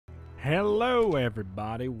Hello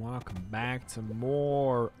everybody, welcome back to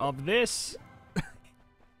more of this.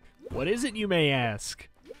 What is it, you may ask?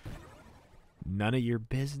 None of your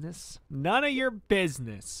business. None of your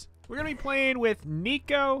business. We're gonna be playing with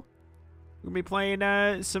Nico. We're gonna be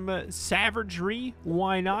playing some savagery.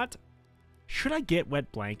 Why not? Should I get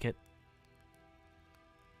wet blanket?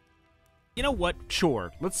 You know what?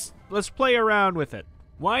 Sure. Let's play around with it.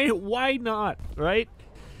 Why not? Right?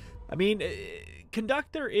 I mean,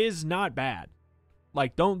 conductor is not bad.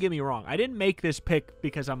 Like, don't get me wrong. I didn't make this pick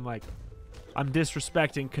because I'm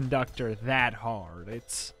disrespecting conductor that hard.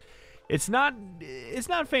 It's not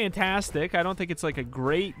fantastic. I don't think it's like a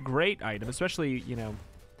great item, especially, you know,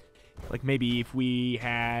 like maybe if we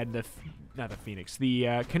had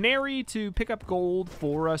the canary to pick up gold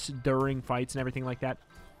for us during fights and everything like that.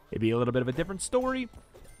 It'd be a little bit of a different story.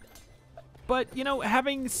 But, you know,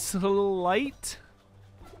 having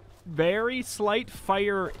very slight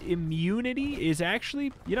fire immunity is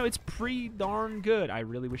actually, you know, it's pretty darn good. I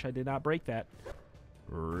really wish I did not break that.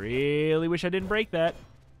 Really wish I didn't break that.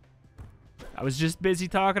 I was just busy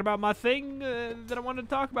talking about my thing that I wanted to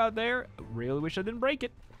talk about there. Really wish I didn't break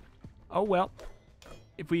it. Oh, well.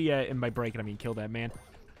 If we, and by break it, I mean kill that man.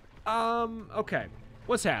 Okay.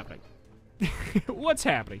 What's happening? What's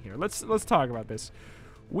happening here? Let's talk about this.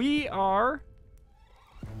 We are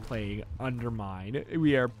playing UnderMine.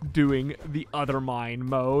 We are doing the OtherMine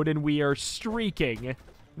mode, and we are streaking.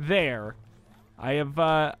 There. I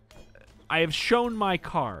have shown my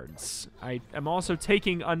cards. I am also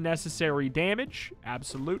taking unnecessary damage,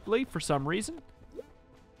 absolutely, for some reason.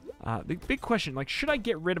 The big question, like, should I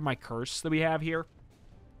get rid of my curse that we have here?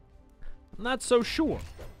 I'm not so sure.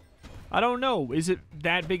 I don't know. Is it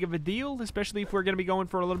that big of a deal? Especially if we're going to be going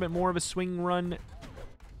for a little bit more of a swing run.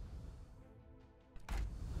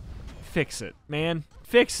 Fix it, man.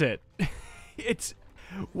 Fix it.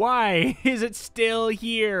 Why is it still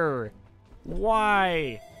here?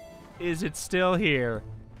 Why is it still here?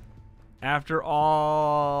 After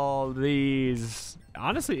all these...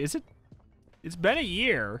 Honestly, it's been a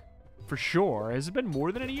year, for sure. Has it been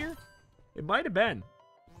more than a year? It might have been.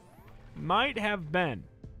 Might have been.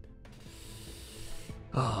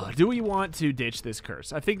 Oh, do we want to ditch this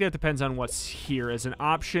curse? I think that depends on what's here as an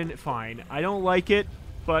option. Fine. I don't like it,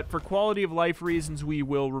 but for quality of life reasons, we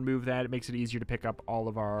will remove that. It makes it easier to pick up all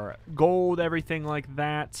of our gold, everything like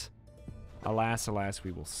that. Alas, alas,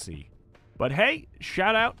 we will see. But hey,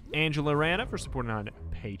 shout out Angela Rana for supporting on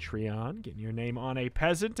Patreon, getting your name on a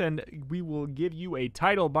peasant, and we will give you a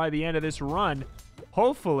title by the end of this run.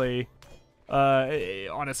 Hopefully,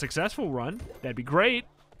 on a successful run. That'd be great.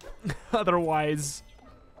 Otherwise...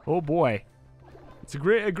 Oh boy, it's a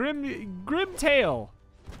grim tale.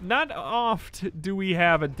 Not oft do we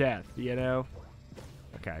have a death, you know.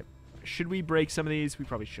 Okay, should we break some of these? We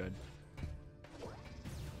probably should.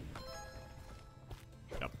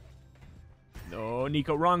 Nope. No,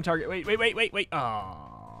 Nico, wrong target. Wait.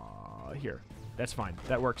 Oh, here. That's fine.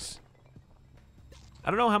 That works. I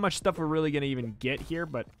don't know how much stuff we're really gonna even get here,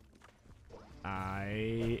 but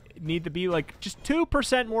I need to be like just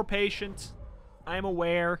 2% more patient. I'm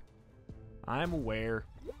aware.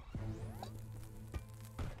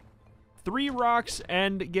 3 rocks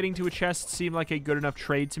and getting to a chest seem like a good enough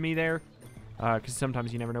trade to me there. Because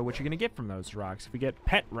sometimes you never know what you're going to get from those rocks. If we get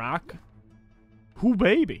pet rock, whoo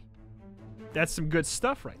baby. That's some good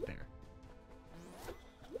stuff right there.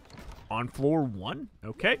 On floor 1?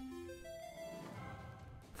 Okay.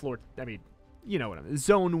 I mean, you know what I mean.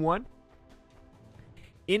 Zone 1.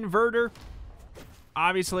 Inverter.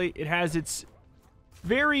 Obviously, it has its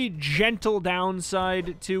very gentle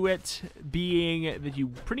downside to it, being that you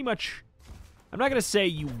pretty much... I'm not going to say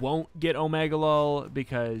you won't get Omega Lull,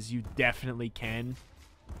 because you definitely can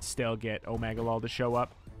still get Omega Lull to show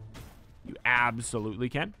up. You absolutely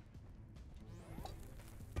can.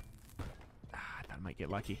 I thought I might get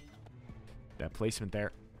lucky. That placement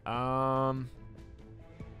there.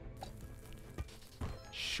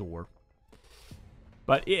 Sure.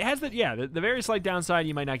 But it has the very slight downside,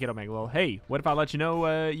 you might not get Omega Lull. Hey, what if I let you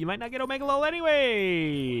know you might not get Omega Lull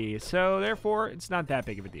anyway? So, therefore, it's not that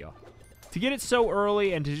big of a deal. To get it so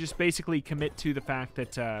early and to just basically commit to the fact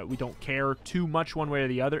that we don't care too much one way or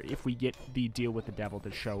the other if we get the deal with the devil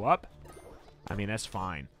to show up, I mean, that's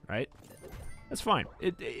fine, right? That's fine.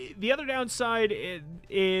 The other downside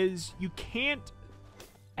is you can't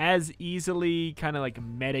as easily kind of like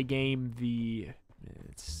metagame the...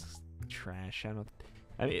 It's trash.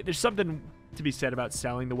 I mean, there's something to be said about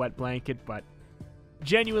selling the wet blanket, but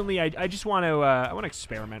genuinely, I just want to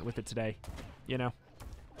experiment with it today, you know?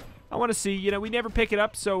 I want to see, you know, we never pick it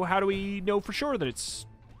up, so how do we know for sure that it's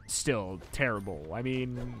still terrible. I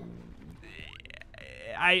mean,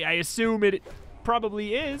 I assume it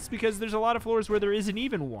probably is, because there's a lot of floors where there isn't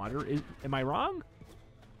even water. Am I wrong?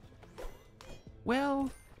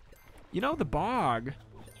 Well, you know, the bog.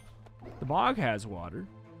 The bog has water.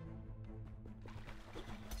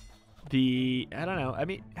 I don't know. I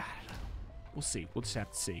mean, we'll see. We'll just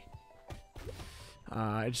have to see.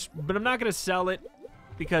 But I'm not going to sell it,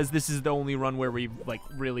 because this is the only run where we've, like,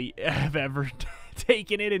 really have ever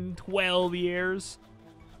taken it in 12 years.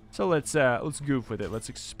 So let's goof with it. Let's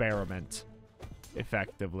experiment.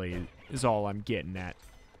 Effectively is all I'm getting at.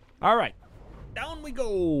 All right. Down we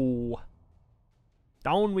go.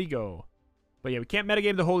 Down we go. But yeah, we can't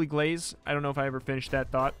metagame the Holy Glaze. I don't know if I ever finished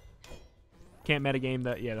that thought. Can't metagame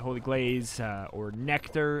the Holy Glaze or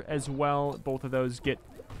Nectar as well. Both of those get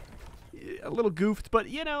a little goofed, but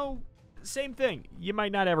you know, same thing. You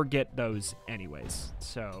might not ever get those anyways.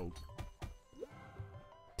 So,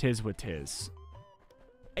 tis what tis.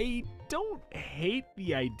 I don't hate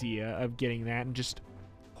the idea of getting that and just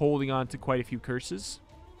holding on to quite a few curses.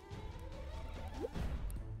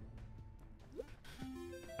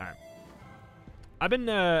 I've been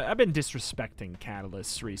disrespecting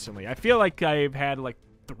catalysts recently. I feel like I've had like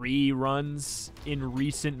 3 runs in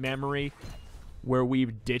recent memory where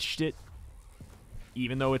we've ditched it,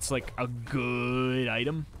 even though it's like a good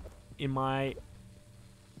item, in my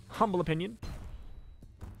humble opinion.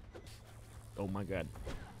 Oh my god.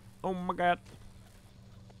 Oh my god.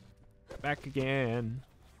 Back again.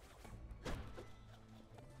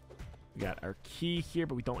 We got our key here,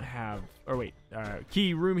 but we don't have... Or wait,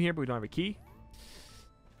 key room here, but we don't have a key.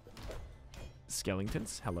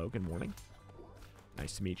 Skeletons, hello, good morning.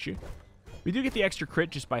 Nice to meet you. We do get the extra crit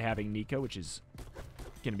just by having Nico, which is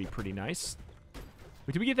going to be pretty nice.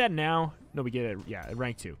 Wait, did we get that now? No, we get it, yeah, at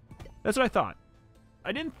rank 2. That's what I thought.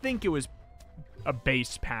 I didn't think it was a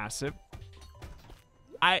base passive.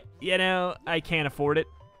 You know, I can't afford it.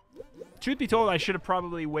 Truth be told, I should have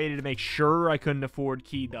probably waited to make sure I couldn't afford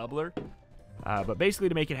key doubler. But basically,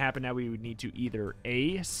 to make it happen now, we would need to either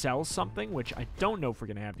A, sell something, which I don't know if we're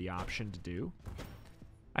going to have the option to do.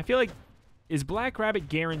 I feel like, is Black Rabbit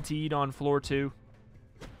guaranteed on floor 2?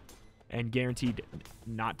 And guaranteed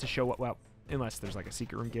not to show up, well, unless there's like a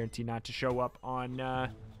secret room guarantee not to show up on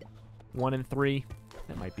 1 and 3.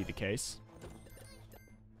 That might be the case.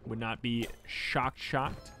 Would not be shocked.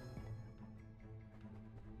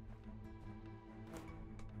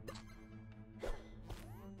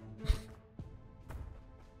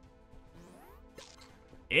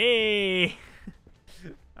 Hey!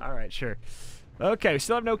 Alright, sure. Okay, we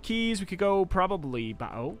still have no keys. We could go probably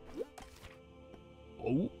buy...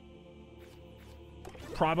 Oh.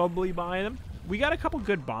 Probably buy them. We got a couple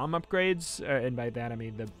good bomb upgrades. And by that, I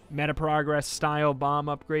mean the meta progress style bomb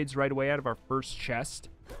upgrades right away out of our first chest.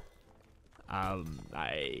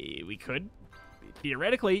 We could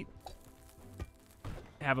theoretically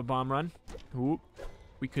have a bomb run. Ooh.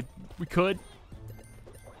 We could.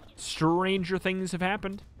 Stranger things have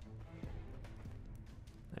happened.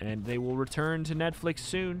 And they will return to Netflix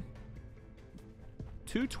soon.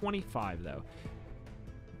 225 though.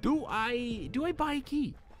 Do I buy a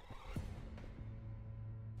key?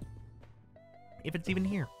 If it's even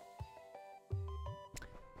here.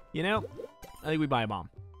 You know, I think we buy a bomb.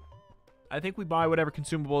 I think we buy whatever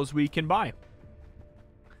consumables we can buy.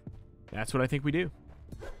 That's what I think we do.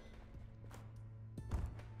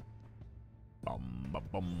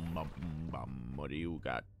 What do you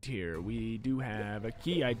got here? We do have a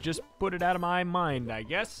key. I just put it out of my mind, I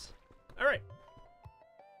guess. All right.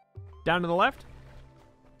 Down to the left.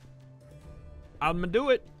 I'm gonna do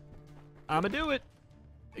it.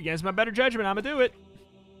 Against my better judgment, I'm gonna do it.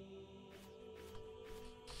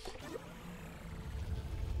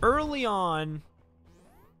 Early on,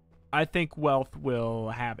 I think wealth will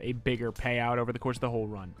have a bigger payout over the course of the whole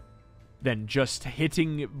run than just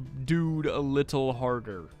hitting dude a little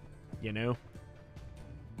harder, you know?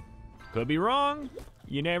 Could be wrong.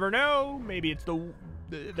 You never know. Maybe it's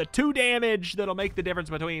the 2 damage that'll make the difference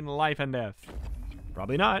between life and death.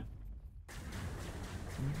 Probably not.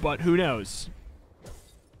 But who knows?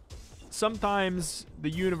 Sometimes the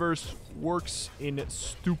universe works in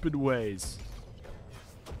stupid ways.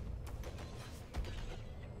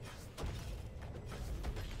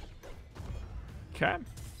 Okay.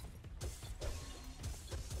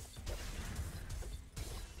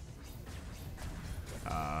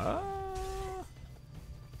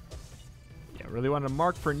 Yeah, really wanted to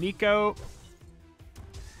mark for Nico.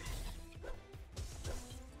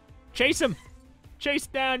 Chase him! Chase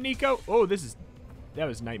down Nico! Oh, that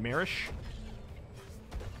was nightmarish.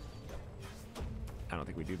 I don't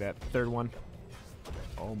think we do that. Third one.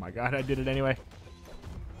 Oh my god, I did it anyway.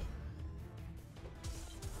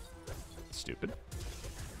 Stupid.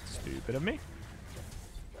 Stupid of me.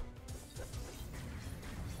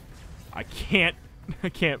 I can't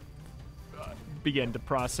begin to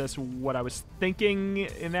process what I was thinking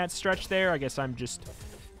in that stretch there. I guess I'm just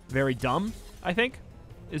very dumb, I think,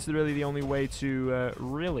 is really the only way to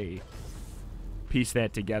really piece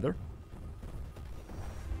that together.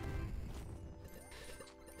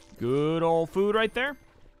 Good old food right there.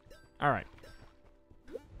 All right.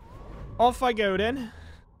 Off I go then.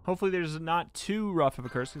 Hopefully there's not too rough of a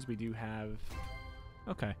curse, because we do have...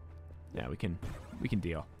 Okay. Yeah, we can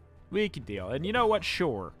deal. We can deal. And you know what?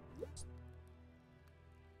 Sure.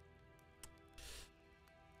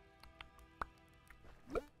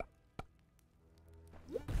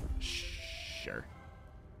 Sure.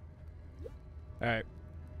 Alright.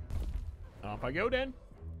 Off I go then.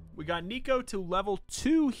 We got Nico to level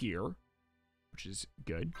 2 here, which is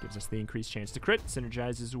good. Gives us the increased chance to crit.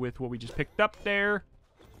 Synergizes with what we just picked up there.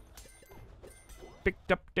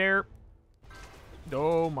 Picked up there.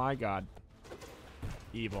 Oh my god.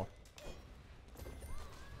 Evil.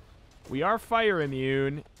 We are fire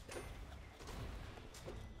immune.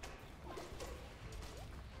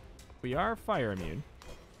 We are fire immune.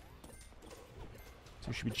 So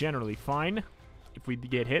we should be generally fine if we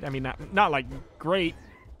get hit. I mean, not like great,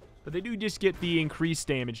 but they do just get the increased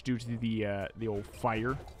damage due to the old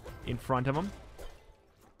fire in front of them.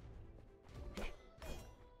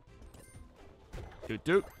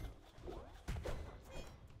 Doot.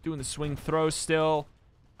 Doing the swing throw still.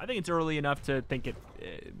 I think it's early enough to think it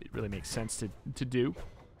really makes sense to do.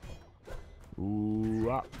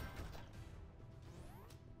 Ooh,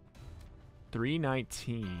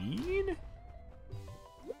 319.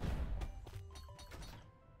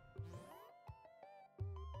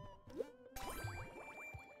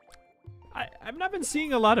 I've not been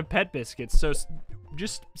seeing a lot of pet biscuits, so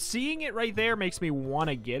just seeing it right there makes me want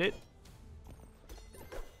to get it.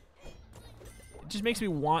 It just makes me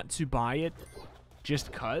want to buy it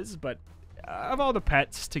just cuz, but of all the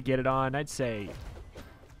pets to get it on, I'd say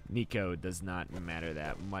Nico does not matter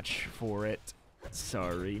that much for it.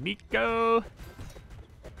 Sorry, Nico.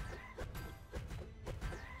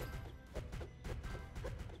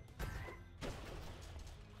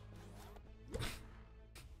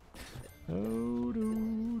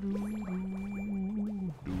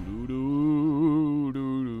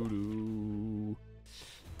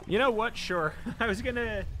 You know what? Sure. I was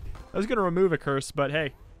gonna remove a curse, but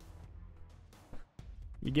hey.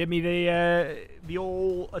 You give me the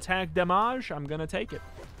old attack damage, I'm gonna take it.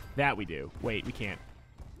 That we do. Wait, we can't.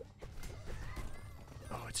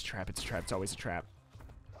 Oh, it's a trap, it's a trap, it's always a trap.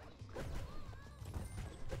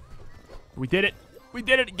 We did it! We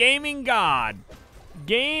did it! Gaming God!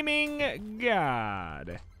 Gaming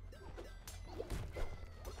God!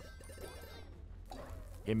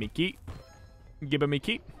 Give me key. Give me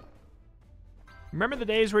key. Remember the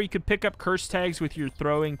days where you could pick up curse tags with your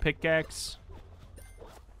throwing pickaxe?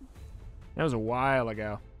 That was a while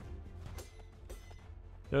ago.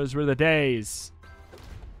 Those were the days.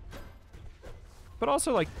 But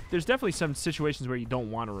also, like, there's definitely some situations where you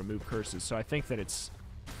don't want to remove curses, so I think that it's...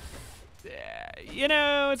 you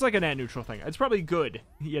know, it's like a net neutral thing. It's probably good,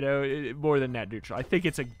 you know, more than net neutral. I think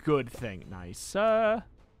it's a good thing. Nice.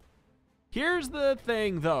 Here's the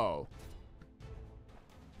thing, though.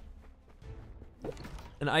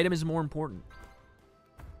 An item is more important.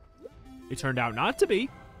 It turned out not to be,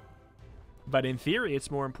 but in theory, it's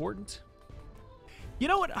more important. You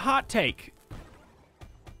know what? Hot take.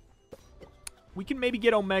 We can maybe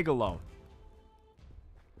get Omega Low.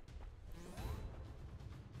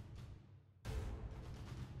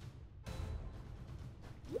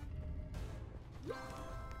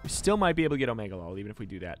 We still might be able to get Omega Low, even if we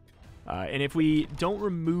do that. And if we don't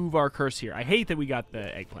remove our curse here, I hate that we got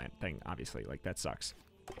the eggplant thing, obviously. Like, that sucks.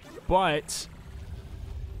 But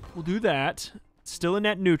we'll do that. Still a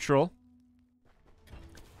net neutral.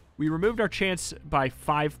 We removed our chance by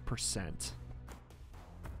 5%.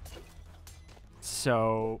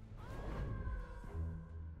 So...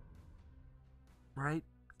 right?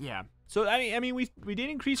 Yeah. So, I mean, we did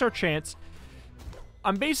increase our chance.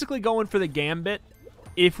 I'm basically going for the gambit.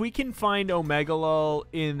 If we can find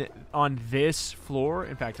Omegalol on this floor,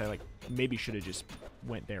 in fact, I maybe should have just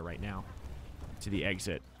went there right now to the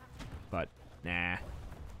exit, but nah.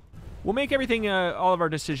 We'll make everything, all of our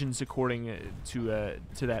decisions according to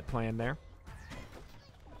that plan there.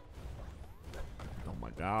 Oh my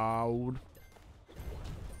god.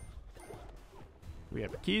 We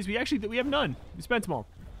have the keys. We have none. We spent them all.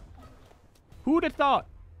 Who'd have thought?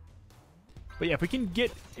 But yeah, if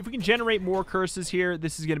we can generate more curses here,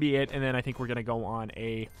 this is going to be it. And then I think we're going to go on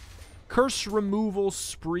a curse removal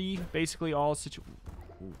spree. Basically all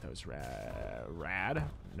Ooh, that was rad.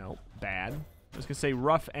 No, bad. I was going to say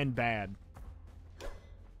rough and bad.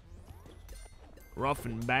 Rough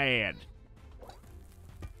and bad.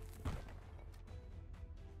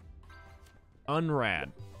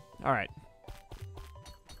 Unrad. All right.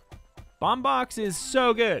 Bomb box is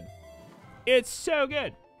so good. It's so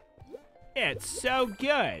good. It's so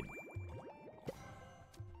good.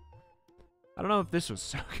 I don't know if this was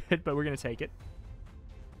so good, but we're going to take it.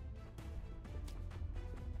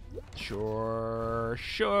 Sure,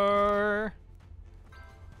 sure.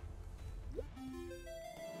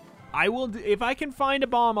 I will, if I can find a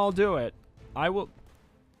bomb, I'll do it. I will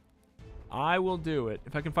do it.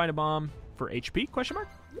 If I can find a bomb for HP, question mark?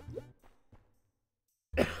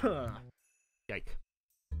 Yike.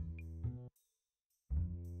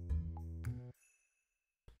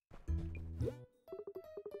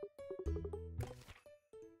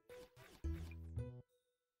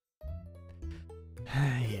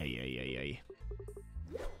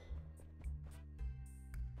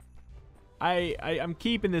 I'm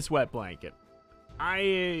keeping this wet blanket.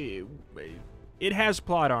 It has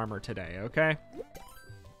plot armor today, okay?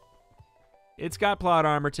 It's got plot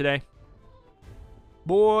armor today.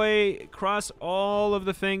 Boy, cross all of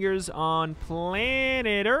the fingers on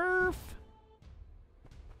planet Earth.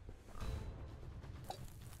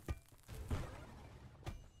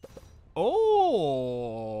 Oh,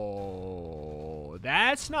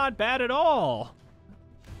 that's not bad at all.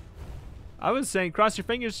 I was saying cross your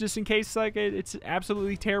fingers just in case like it's an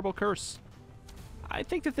absolutely terrible curse. I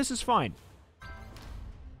think that this is fine.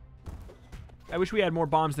 I wish we had more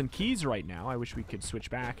bombs than keys right now. I wish we could switch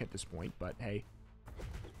back at this point, but hey.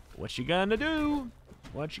 What you gonna do?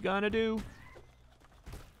 What you gonna do?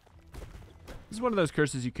 This is one of those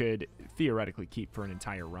curses you could theoretically keep for an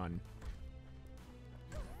entire run.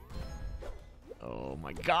 Oh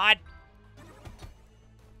my god!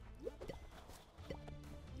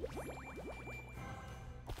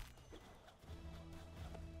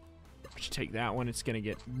 Take that one. It's gonna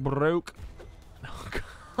get broke. Oh,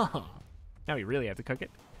 God. Now we really have to cook it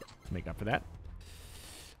to make up for that.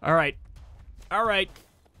 All right. All right.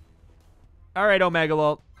 All right, Omega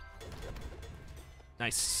Lol.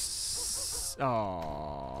 Nice.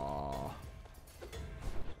 Oh.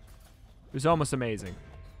 It was almost amazing.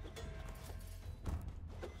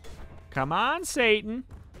 Come on, Satan.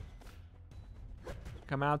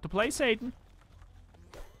 Come out to play, Satan.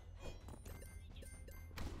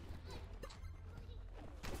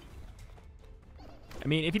 I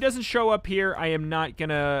mean, if he doesn't show up here, I'm not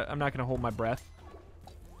gonna hold my breath.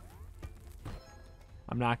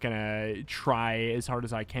 I'm not gonna try as hard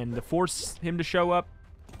as I can to force him to show up.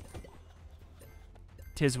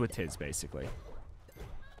 Tis what tis, basically.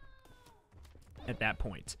 At that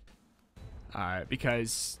point.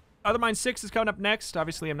 Because UnderMine 6 is coming up next.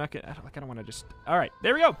 Obviously, I'm not gonna, I don't want to just, all right,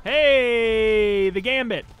 there we go. Hey, the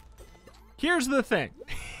Gambit. Here's the thing.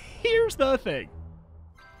 Here's the thing.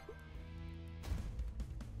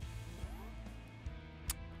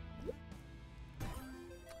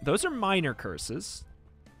 Those are minor curses.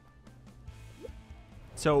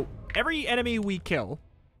 So, every enemy we kill,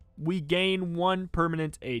 we gain 1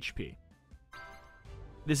 permanent HP.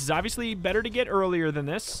 This is obviously better to get earlier than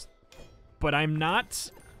this, but I'm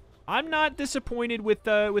not disappointed with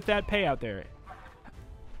that payout there.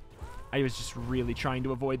 I was just really trying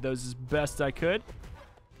to avoid those as best I could.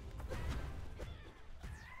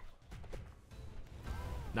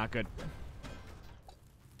 Not good.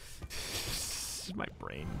 My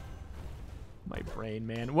brain,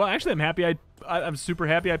 man. Well, actually, I'm happy. I'm super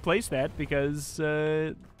happy I placed that because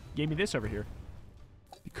gave me this over here.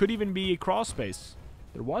 It could even be a crawl space.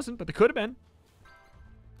 There wasn't, but there could have been.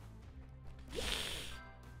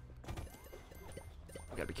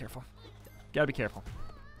 Gotta be careful. Gotta be careful.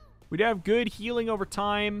 We do have good healing over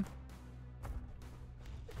time,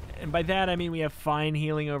 and by that I mean we have fine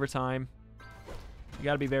healing over time. You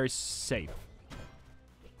gotta be very safe.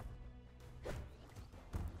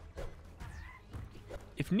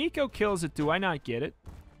 If Nico kills it, do I not get it?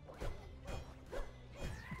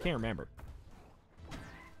 I can't remember.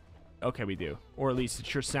 Okay, we do. Or at least it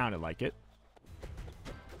sure sounded like it.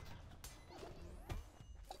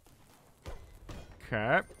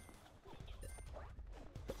 Okay.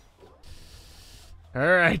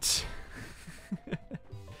 Alright.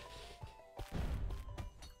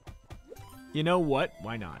 You know what?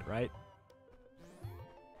 Why not, right?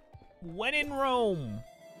 When in Rome.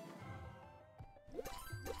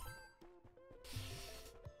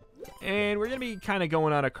 And we're going to be kind of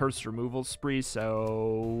going on a curse removal spree,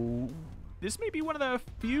 so this may be one of the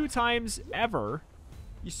few times ever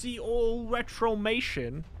you see old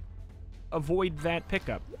Retromation avoid that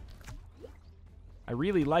pickup. I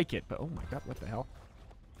really like it, but oh my god, what the hell?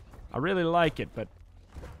 I really like it, but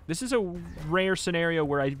this is a rare scenario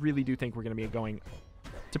where I really do think we're going to be going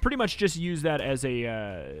to pretty much just use that as a,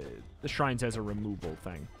 the shrines as a removal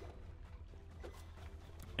thing.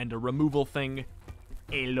 And a removal thing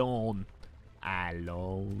alone.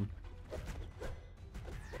 Alone.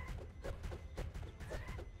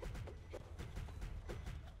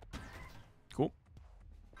 Cool.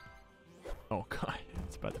 Oh god,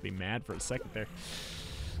 it's about to be mad for a second there.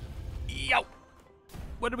 Yo!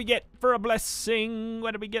 What did we get for a blessing?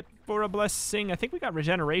 What did we get for a blessing? I think we got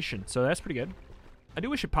regeneration, so that's pretty good. I do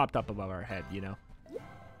wish it popped up above our head, you know.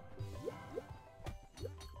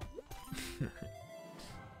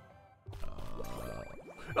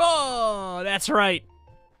 Oh, that's right.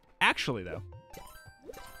 Actually, though.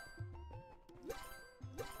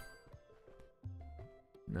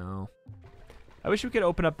 No. I wish we could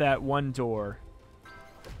open up that one door.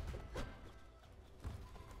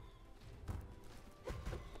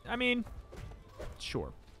 I mean,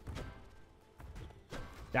 sure.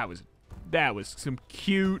 That was some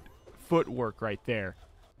cute footwork right there.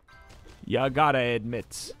 Ya gotta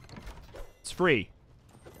admit. It's free.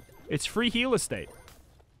 It's free heal estate.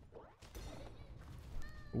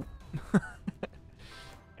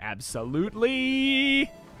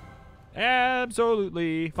 Absolutely.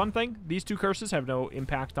 Absolutely. Fun thing, these two curses have no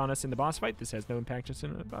impact on us in the boss fight. This has no impact on us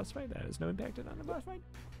in the boss fight. That has no impact on the boss fight.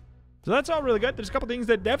 So that's all really good. There's a couple things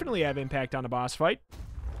that definitely have impact on a boss fight.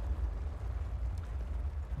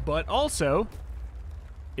 But also,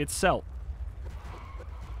 itself.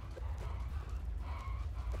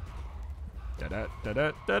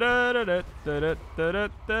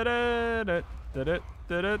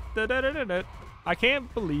 I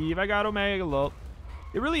can't believe I got Omega Lult.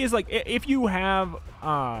 It really is like, if you have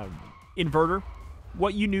Inverter,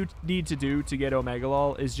 what you need to do to get Omega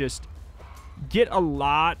Lult is just get a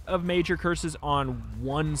lot of major curses on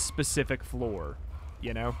one specific floor,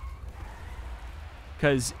 you know?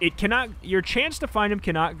 Because it cannot, your chance to find him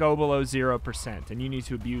cannot go below 0%, and you need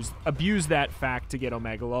to abuse that fact to get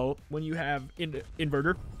Omega Lult when you have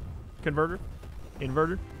Inverter.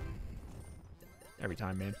 Every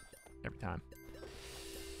time, man. Every time.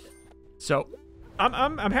 So,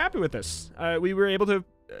 I'm happy with this. We were able to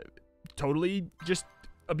totally just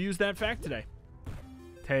abuse that fact today.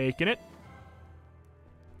 Taking it.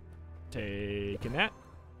 Taking that.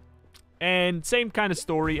 And same kind of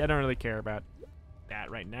story. I don't really care about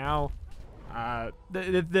that right now.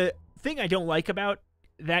 The thing I don't like about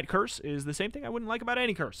that curse is the same thing I wouldn't like about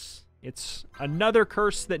any curse. It's another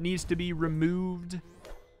curse that needs to be removed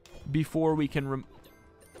before we can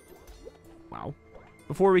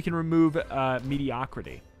before we can remove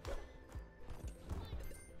mediocrity.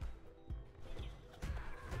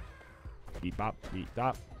 Beep bop, beep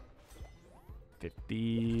bop.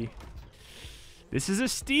 50. This is a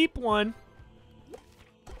steep one.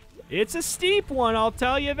 It's a steep one, I'll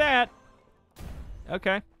tell you that.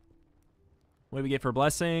 Okay. What do we get for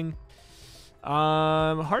blessing?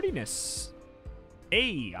 Hardiness.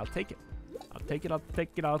 Hey, I'll take it. I'll take it, I'll take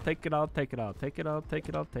it, I'll take it, I'll take it, I'll take it, I'll take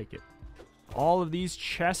it, I'll take it. All of these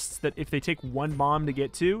chests that if they take one bomb to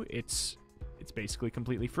get to, it's basically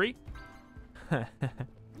completely free.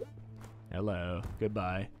 Hello.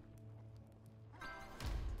 Goodbye.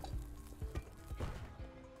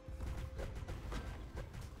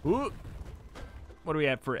 Ooh. What do we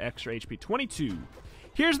have for extra HP? 22.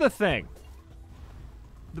 Here's the thing.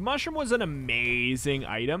 The mushroom was an amazing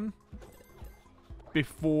item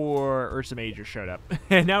before Ursa Major showed up.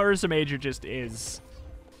 And now Ursa Major just is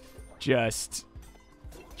just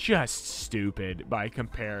stupid by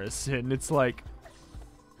comparison. It's like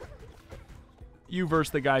you verse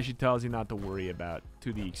the guy she tells you not to worry about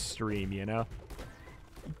to the extreme, you know?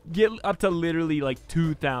 Get up to literally like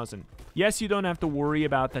 2,000. Yes, you don't have to worry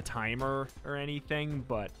about the timer or anything,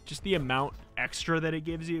 but just the amount extra that it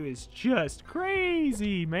gives you is just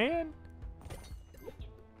crazy, man.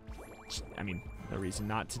 I mean, no reason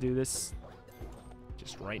not to do this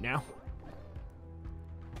just right now.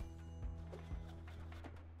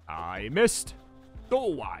 I missed.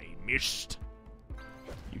 Oh, I missed.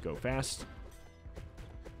 You go fast.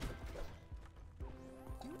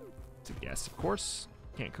 So yes, of course.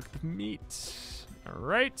 Can't cook the meat. All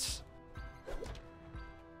right.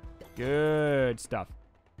 Good stuff.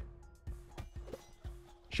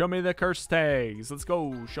 Show me the curse tags. Let's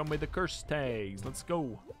go. Show me the curse tags. Let's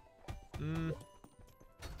go.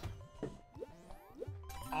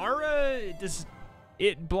 Aura does...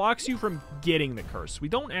 It blocks you from getting the curse. We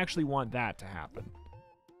don't actually want that to happen.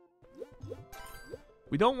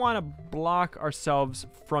 We don't want to block ourselves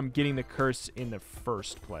from getting the curse in the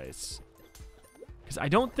first place. Because I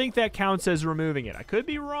don't think that counts as removing it. I could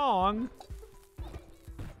be wrong.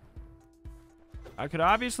 I could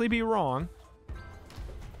obviously be wrong.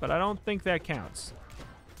 But I don't think that counts.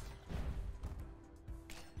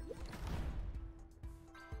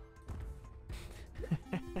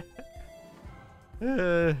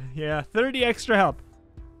 Yeah, 30 extra health.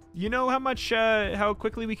 You know how much, how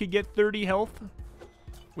quickly we could get 30 health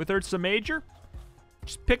with Ursa Major?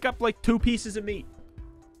 Just pick up like 2 pieces of meat.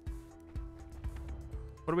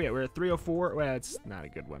 What are we at? We're at 304? Well, it's not a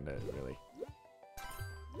good one to really.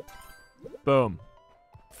 Boom.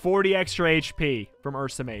 40 extra HP from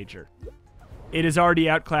Ursa Major. It is already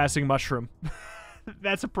outclassing Mushroom.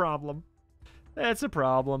 That's a problem. That's a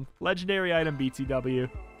problem. Legendary item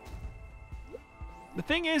BTW. The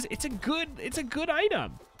thing is, it's a good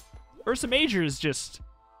item. Ursa Major is just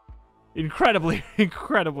incredibly and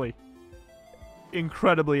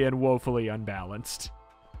woefully unbalanced.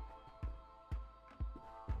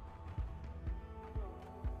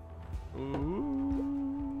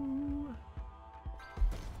 Ooh.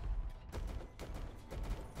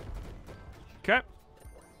 Okay.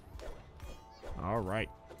 All right.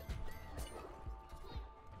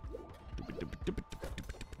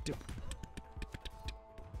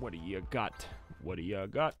 What do you got? What do you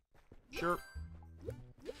got? Sure.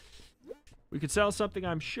 We could sell something,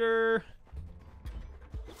 I'm sure.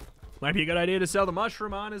 Might be a good idea to sell the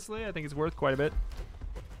mushroom, honestly. I think it's worth quite a bit.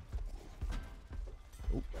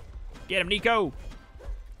 Ooh. Get him, Nico!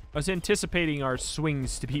 I was anticipating our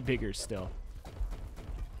swings to be bigger still.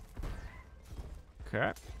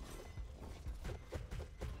 Okay.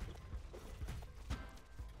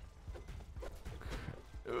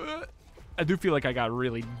 I do feel like I got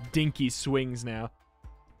really dinky swings now.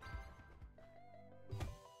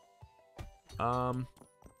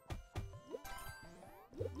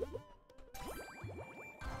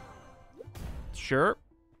 Sure.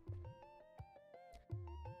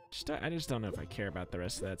 I just don't know if I care about the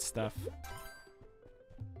rest of that stuff.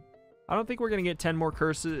 I don't think we're gonna get 10 more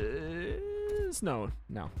curses. No.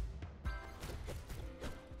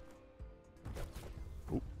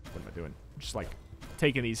 Oop, what am I doing? Just like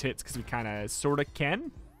taking these hits because we kind of sort of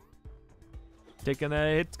can. Taking the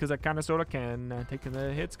hits because I kind of sort of can. Taking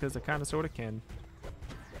the hits because I kind of sort of can.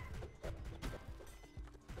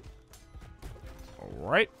 All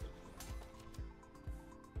right.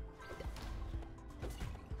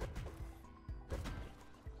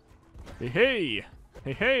 Hey, hey.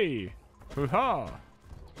 Hey, hey. Hoo-ha.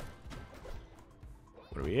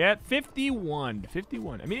 What are we at? 51.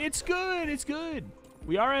 51. I mean, it's good. It's good.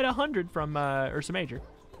 We are at 100 from Ursa Major.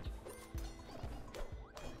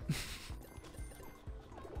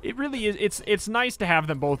 It really is. It's nice to have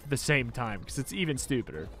them both at the same time because it's even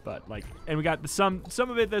stupider. But like, and we got some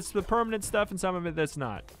of it that's the permanent stuff and some of it that's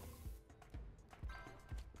not.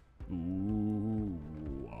 Ooh,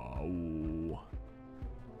 wow.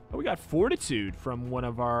 Oh, we got Fortitude from one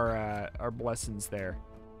of our blessings there.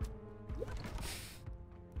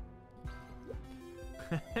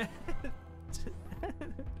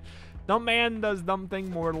 Dumb man does dumb thing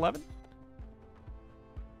more 11.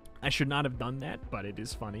 I should not have done that, but it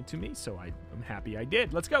is funny to me, so I'm happy I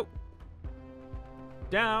did. Let's go.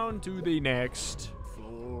 Down to the next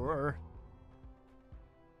floor.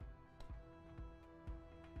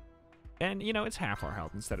 And, you know, it's half our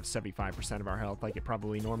health instead of 75% of our health like it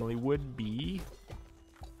probably normally would be.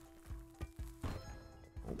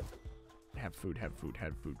 Oh. Have food.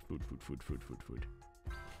 Food.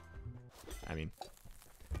 I mean,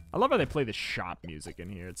 I love how they play the shop music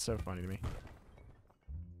in here. It's so funny to me.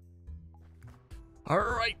 All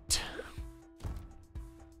right.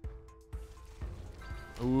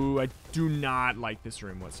 Ooh, I do not like this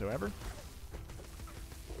room whatsoever.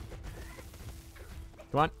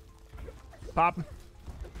 Come on. Pop.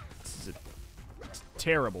 This is a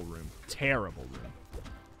terrible room. Terrible room.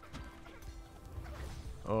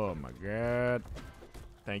 Oh my god.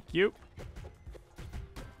 Thank you.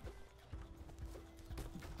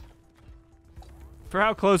 For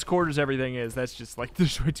how close quarters everything is, that's just like,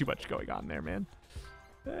 there's way too much going on there, man.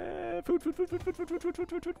 Food.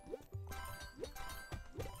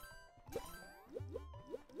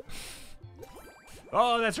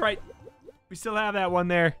 Oh, that's right. We still have that one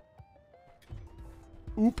there.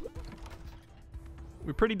 Oop.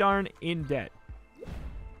 We're pretty darn in debt.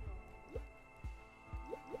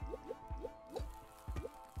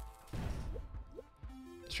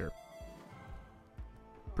 Sure.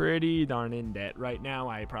 pretty darn in debt right now.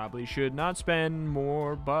 I probably should not spend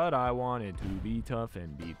more, but I wanted to be tough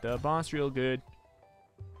and beat the boss real good.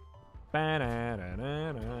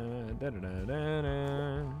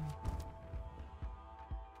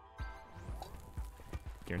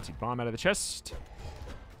 Guaranteed bomb out of the chest.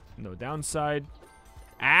 No downside.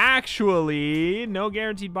 Actually, no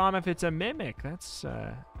guaranteed bomb if it's a mimic. That's,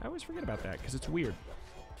 I always forget about that because it's weird.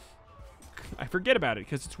 I forget about it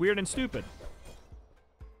because it's weird and stupid.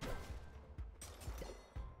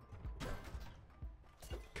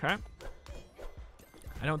 Okay.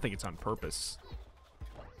 I don't think it's on purpose.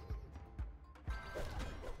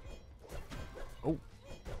 Oh.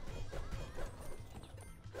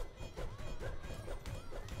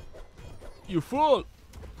 You fool!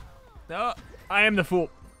 No, I am the fool.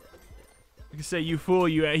 I can say, you fool,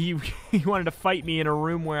 you wanted to fight me in a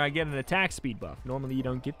room where I get an attack speed buff. Normally you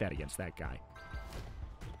don't get that against that guy.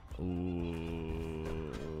 Ooh,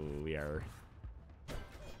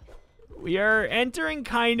 we are entering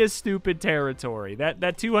kind of stupid territory.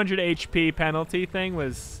 That 200 HP penalty thing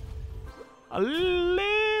was a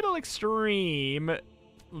little extremely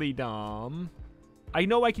dumb. I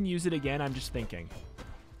know I can use it again. I'm just thinking.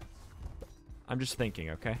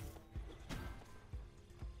 Okay?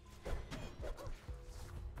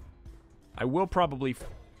 I will probably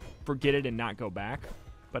forget it and not go back.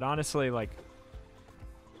 But honestly, like,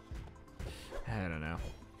 I don't know.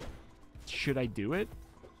 Should I do it?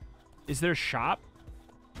 Is there a shop?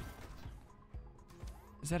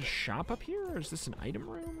 Is that a shop up here? Or is this an item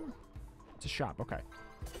room? It's a shop. Okay.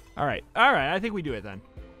 All right. All right. I think we do it then.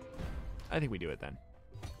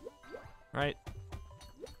 Right?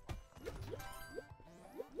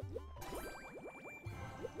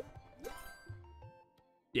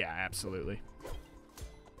 Yeah, absolutely.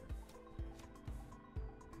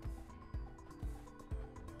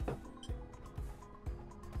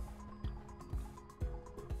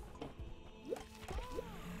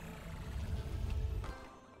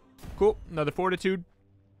 Cool. Another fortitude.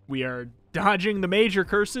 We are dodging the major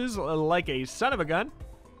curses like a son of a gun.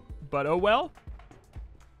 But oh well.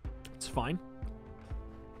 It's fine.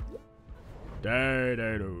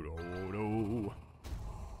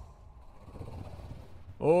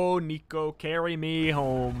 Oh, Nico, carry me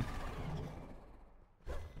home.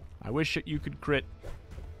 I wish that you could crit.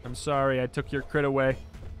 I'm sorry, I took your crit away.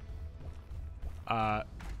 Oh,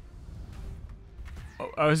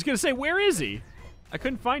 I was gonna say, where is he? I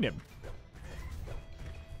couldn't find him.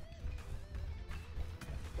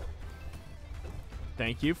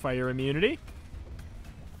 Thank you, fire immunity.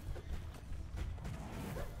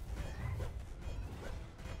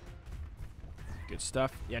 Good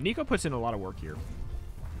stuff. Yeah, Nico puts in a lot of work here.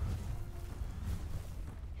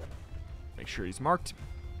 Make sure he's marked.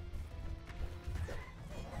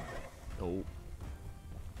 Oh.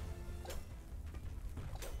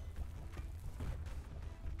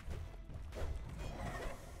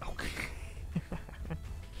 Okay.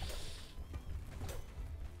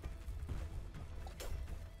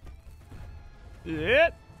 Yeah.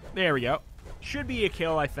 There we go. Should be a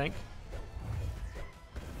kill, I think.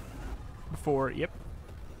 Before, yep.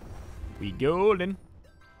 We golden.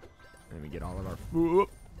 And we get all of our food.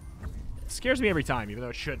 It scares me every time, even though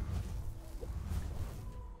it shouldn't.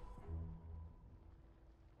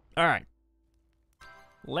 Alright.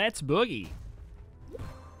 Let's boogie.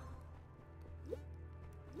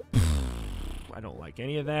 I don't like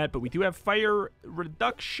any of that, but we do have fire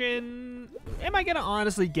reduction. Am I going to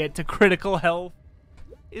honestly get to critical health?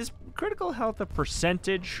 Is critical health a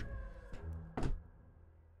percentage?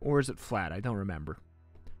 Or is it flat? I don't remember.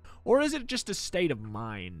 Or is it just a state of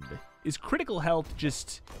mind? Is critical health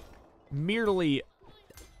just merely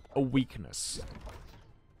a weakness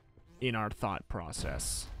in our thought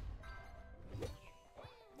process?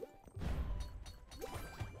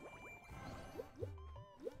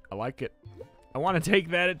 I like it. I want to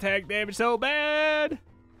take that attack damage so bad.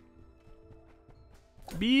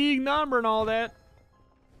 Big number and all that.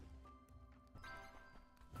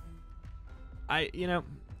 You know,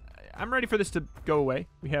 I'm ready for this to go away.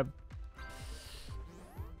 We have...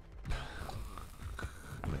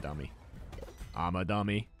 I'm a dummy. I'm a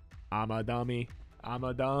dummy. I'm a dummy. I'm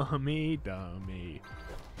a dummy. Dummy.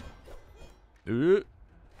 Ooh.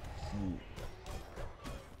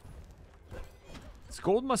 This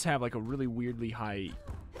gold must have like a really weirdly high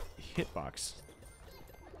hitbox.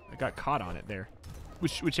 I got caught on it there.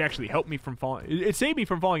 Which actually helped me from falling. It saved me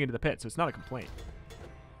from falling into the pit, so it's not a complaint.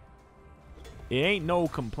 It ain't no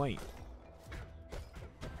complaint.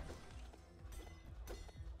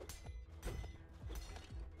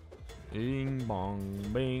 Bing bong,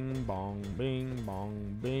 bing bong, bing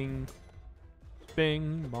bong, bing.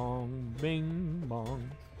 Bing, bong, bing,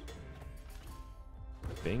 bong.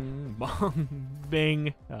 Bing, bong,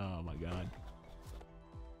 bing. Oh, my God.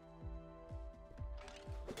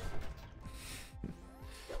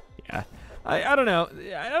 Yeah. I don't know.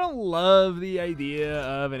 I don't love the idea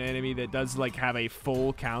of an enemy that does like have a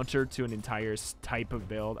full counter to an entire type of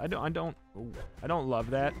build. I don't love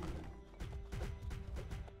that.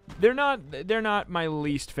 They're not my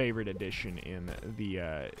least favorite addition in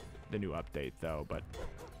the new update though, but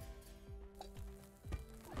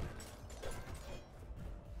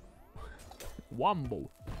Womble.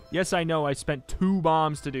 Yes, I know I spent 2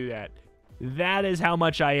 bombs to do that. That is how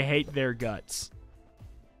much I hate their guts.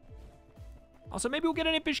 Also, maybe we'll get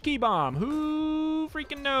an Impish Key Bomb. Who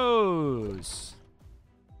freaking knows?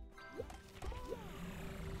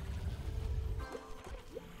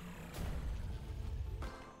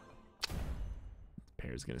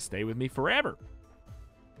 Pear's gonna stay with me forever.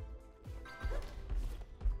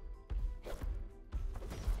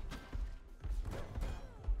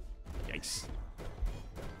 Yikes.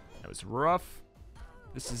 That was rough.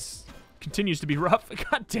 This continues to be rough.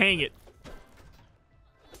 God dang it.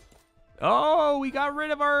 Oh, we got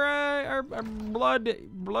rid of our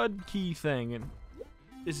blood key thing, and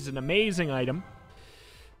this is an amazing item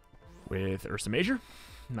with Ursa Major.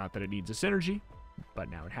 Not that it needs a synergy,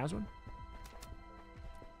 but now it has one.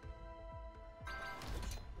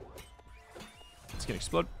 It's gonna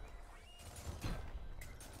explode.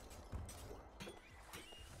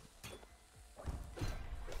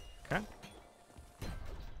 Okay.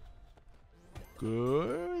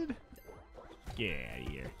 Good. Get out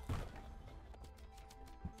of here.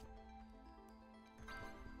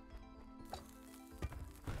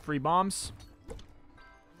 Free bombs.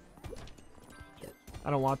 I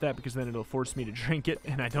don't want that because then it'll force me to drink it,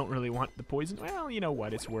 and I don't really want the poison. Well, you know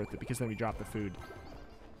what? It's worth it because then we drop the food.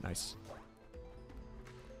 Nice.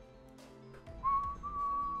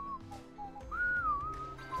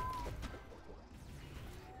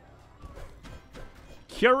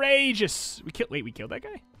 Courageous. Wait, we killed that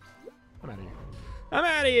guy? I'm out of here. I'm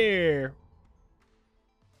out of here.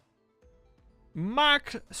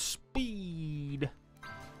 Mach speed.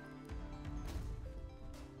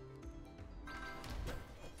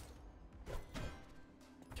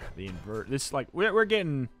 The invert. This, like, we're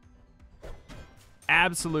getting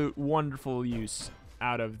absolute wonderful use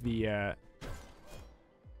out of the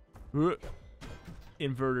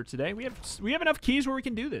inverter today. We have enough keys where we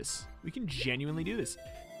can do this. We can genuinely do this.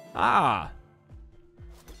 Ah,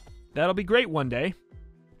 that'll be great one day.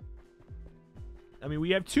 I mean, we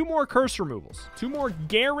have 2 more curse removals, 2 more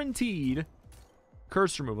guaranteed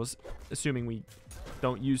curse removals, assuming we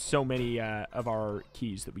don't use so many of our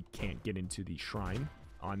keys that we can't get into the shrine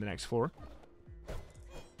on the next floor.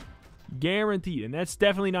 Guaranteed. And that's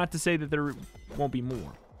definitely not to say that there won't be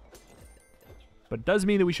more. But it does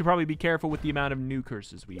mean that we should probably be careful with the amount of new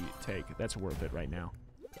curses we take. That's worth it right now.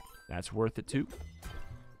 That's worth it too.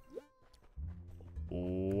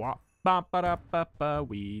 We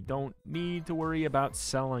don't need to worry about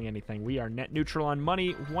selling anything. We are net neutral on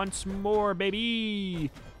money once more,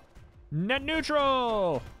 baby. Net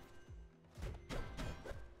neutral.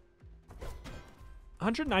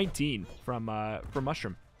 119 from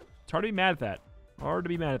Mushroom. It's hard to be mad at that. Hard to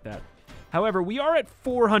be mad at that. However, we are at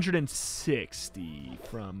 460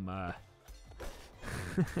 from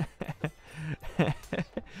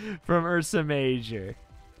from Ursa Major.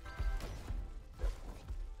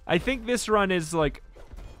 I think this run is like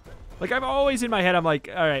I'm always in my head, I'm like,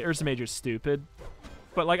 all right, Ursa Major's stupid.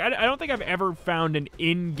 But like, I don't think I've ever found an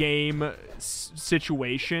in-game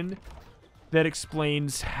situation that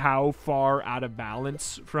explains how far out of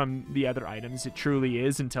balance from the other items it truly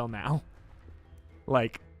is until now.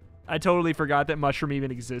 Like, I totally forgot that Mushroom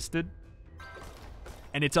even existed.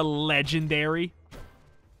 And it's a legendary.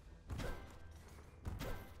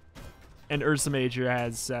 And Ursa Major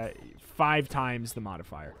has 5 times the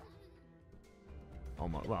modifier.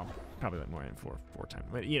 Almost, well, probably like more than four times.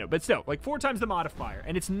 But, you know, but still, like 4 times the modifier.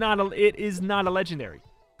 And it is not a legendary.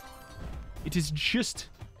 It is just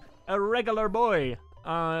a regular boy.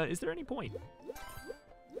 Is there any point?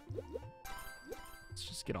 Let's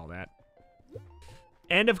just get all that.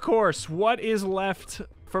 And of course, what is left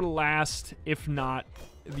for last if not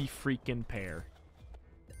the freaking pair?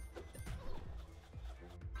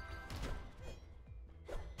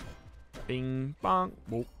 Bing bong.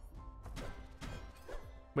 Whoa.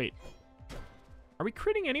 Wait. Are we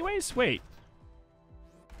critting anyways? Wait.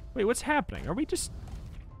 Wait, what's happening? Are we just...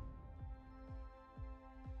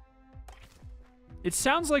 It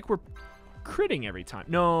sounds like we're critting every time.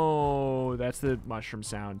 No, that's the mushroom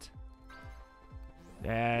sound.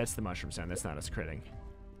 That's the mushroom sound. That's not us critting.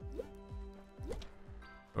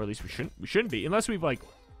 Or at least we shouldn't be. Unless we've, like,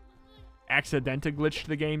 accidentally glitched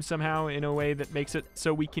the game somehow in a way that makes it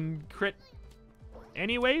so we can crit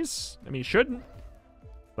anyways. I mean, it shouldn't.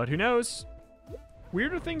 But who knows?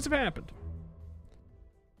 Weirder things have happened.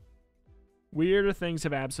 Weirder things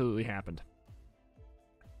have absolutely happened.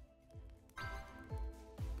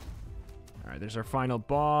 Alright, there's our final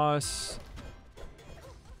boss.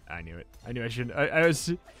 I knew it. I knew I shouldn't. I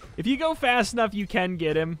was... If you go fast enough, you can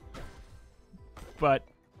get him. But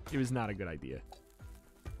it was not a good idea.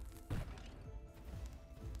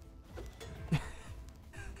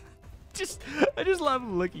 I just love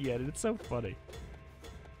looking at it. It's so funny.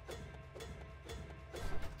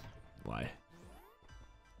 Why?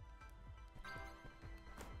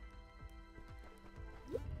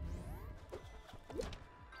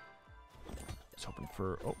 Hoping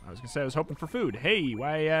for... Oh, I was gonna say I was hoping for food. Hey,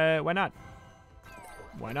 why not?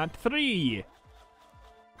 Why not 3?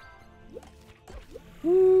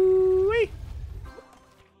 Woo-wee!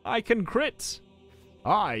 I can crit.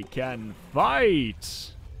 I can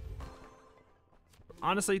fight.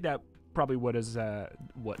 Honestly, that probably what is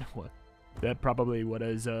what that probably what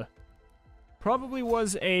is probably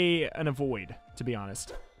was an avoid, to be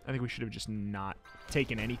honest. I think we should have just not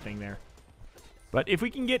taken anything there. But if we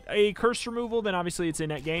can get a curse removal, then obviously it's a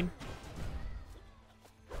net gain.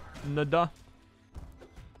 Nada.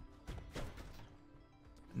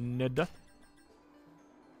 Nada.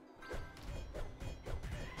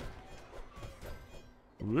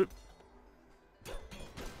 Whoop.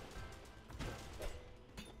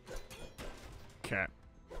 Okay.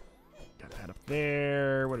 Got that up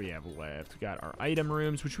there. What do we have left? We got our item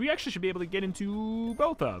rooms, which we actually should be able to get into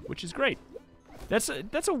both of, which is great. That's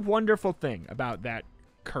a wonderful thing about that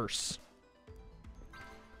curse.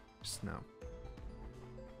 Just no.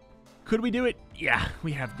 Could we do it? Yeah,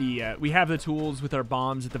 we have the tools with our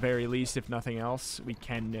bombs at the very least. If nothing else, we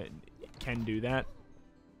can do that.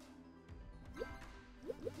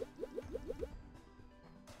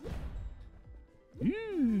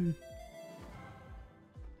 Who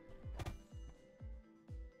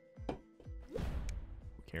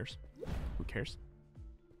cares? Who cares?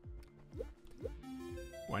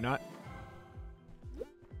 Why not?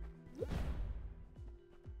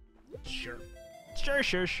 Sure. Sure,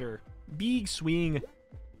 sure, sure. Big swing.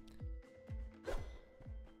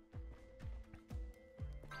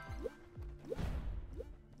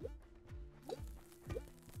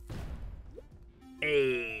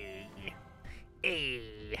 Hey.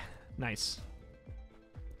 Hey. Nice.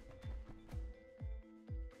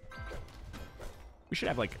 We should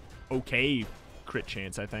have, like, okay crit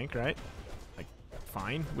chance, I think, right? Like,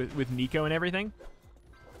 fine with Nico and everything.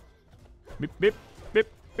 Beep, beep, beep,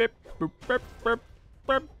 beep, boop, beep, beep,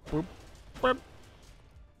 beep, boop, beep,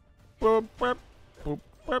 boop, beep, boop,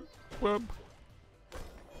 beep, boop.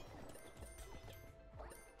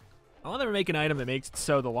 I want them to make an item that makes it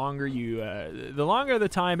so the longer the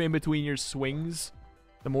time in between your swings,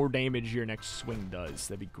 the more damage your next swing does.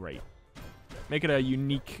 That'd be great. Make it a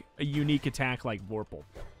unique attack like Vorpal.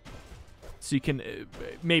 So you can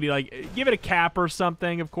maybe like give it a cap or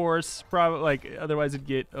something, of course. Probably like otherwise it'd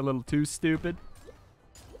get a little too stupid.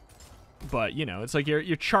 But you know, it's like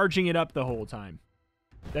you're charging it up the whole time.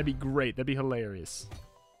 That'd be great. That'd be hilarious.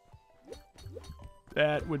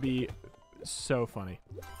 That would be so funny.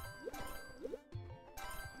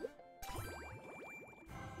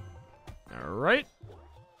 All right.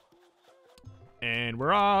 And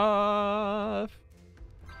we're off.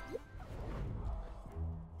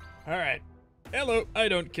 All right. Hello. I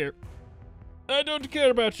don't care. I don't care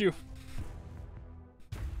about you.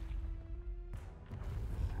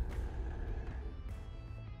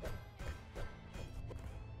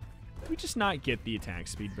 Did we just not get the attack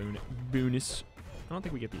speed bonus? I don't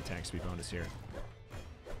think we get the attack speed bonus here.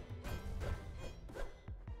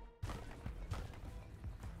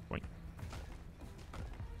 Wait.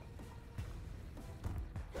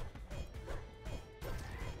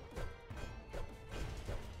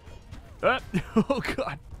 Oh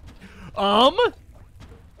god.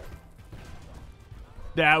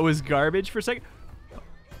 That was garbage for a second.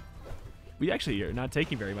 We actually are not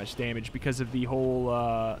taking very much damage because of the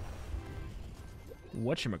whole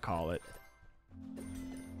whatchamacallit.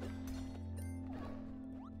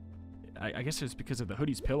 I guess it's because of the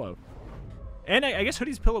Hoodie's Pillow. And I guess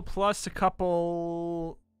Hoodie's Pillow plus a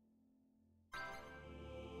couple...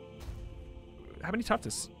 How many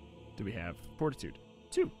toughness do we have? Fortitude.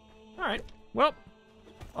 2. All right. Well,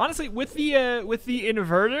 honestly, with the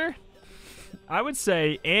inverter, I would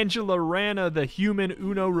say Angela Rana, the human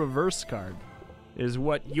Uno reverse card. is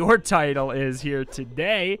what your title is here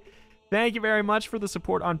today. Thank you very much for the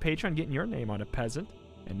support on Patreon, getting your name on a peasant,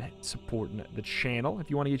 and supporting the channel. If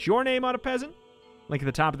you want to get your name on a peasant, link at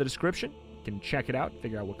the top of the description. You can check it out,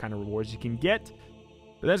 figure out what kind of rewards you can get.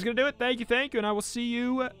 But that's going to do it. Thank you, and I will see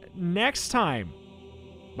you next time.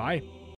 Bye.